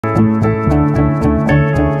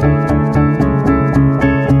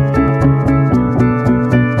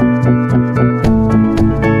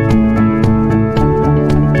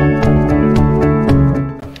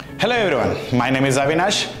My name is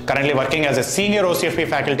Avinash, currently working as a senior OCFP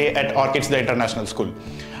faculty at Orchids, the international school.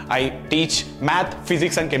 I teach math,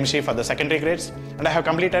 physics and chemistry for the secondary grades, and I have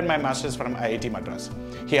completed my masters from IIT Madras.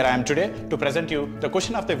 Here I am today to present you the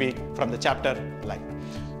question of the week from the chapter Light.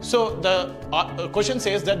 So the question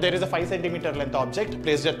says that there is a 5 centimeter length object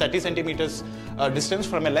placed at 30 centimeters distance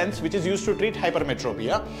from a lens which is used to treat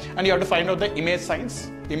hypermetropia, and you have to find out the image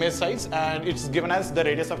size, and it's given as the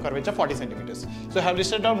radius of curvature 40 centimeters. So I have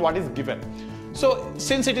listed down what is given. So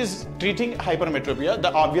since it is treating hypermetropia,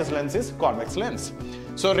 the obvious lens is convex lens.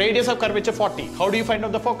 So radius of curvature 40. How do you find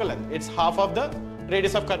out the focal length? It's half of the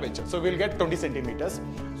radius of curvature. So we'll get 20 centimeters.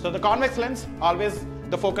 So the convex lens, always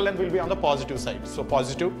the focal length will be on the positive side. So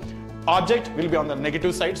positive. Object will be on the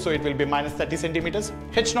negative side. So it will be minus 30 centimeters.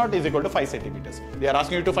 H0 is equal to 5 centimeters. They are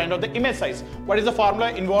asking you to find out the image size. What is the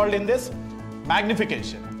formula involved in this?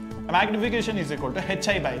 Magnification. Magnification is equal to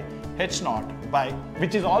Hi by H0 by,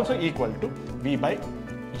 which is also equal to V by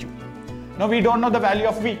U. Now we don't know the value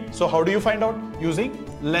of V. So how do you find out? Using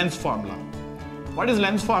lens formula. What is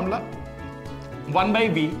lens formula? 1 by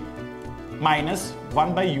V minus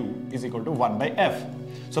 1 by U is equal to 1 by F.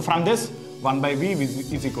 So from this, 1 by V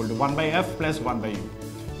is equal to 1 by F plus 1 by U.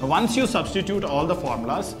 Now once you substitute all the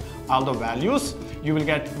formulas, all the values, you will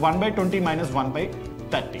get 1 by 20 minus 1 by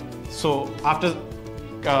 30. So after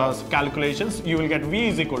calculations, you will get V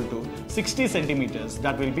is equal to 60 centimeters.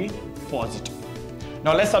 That will be positive.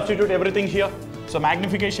 Now let's substitute everything here. So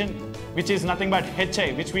magnification, which is nothing but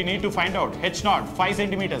Hi, which we need to find out. H0, 5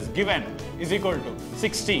 centimeters given, is equal to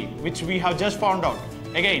 60, which we have just found out.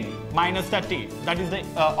 Again, minus 30, that is the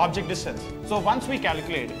object distance. So once we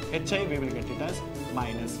calculate Hi, we will get it as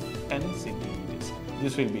minus 10 centimeters.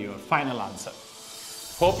 This will be your final answer.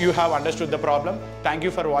 Hope you have understood the problem. Thank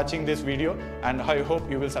you for watching this video, and I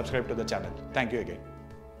hope you will subscribe to the channel. Thank you again.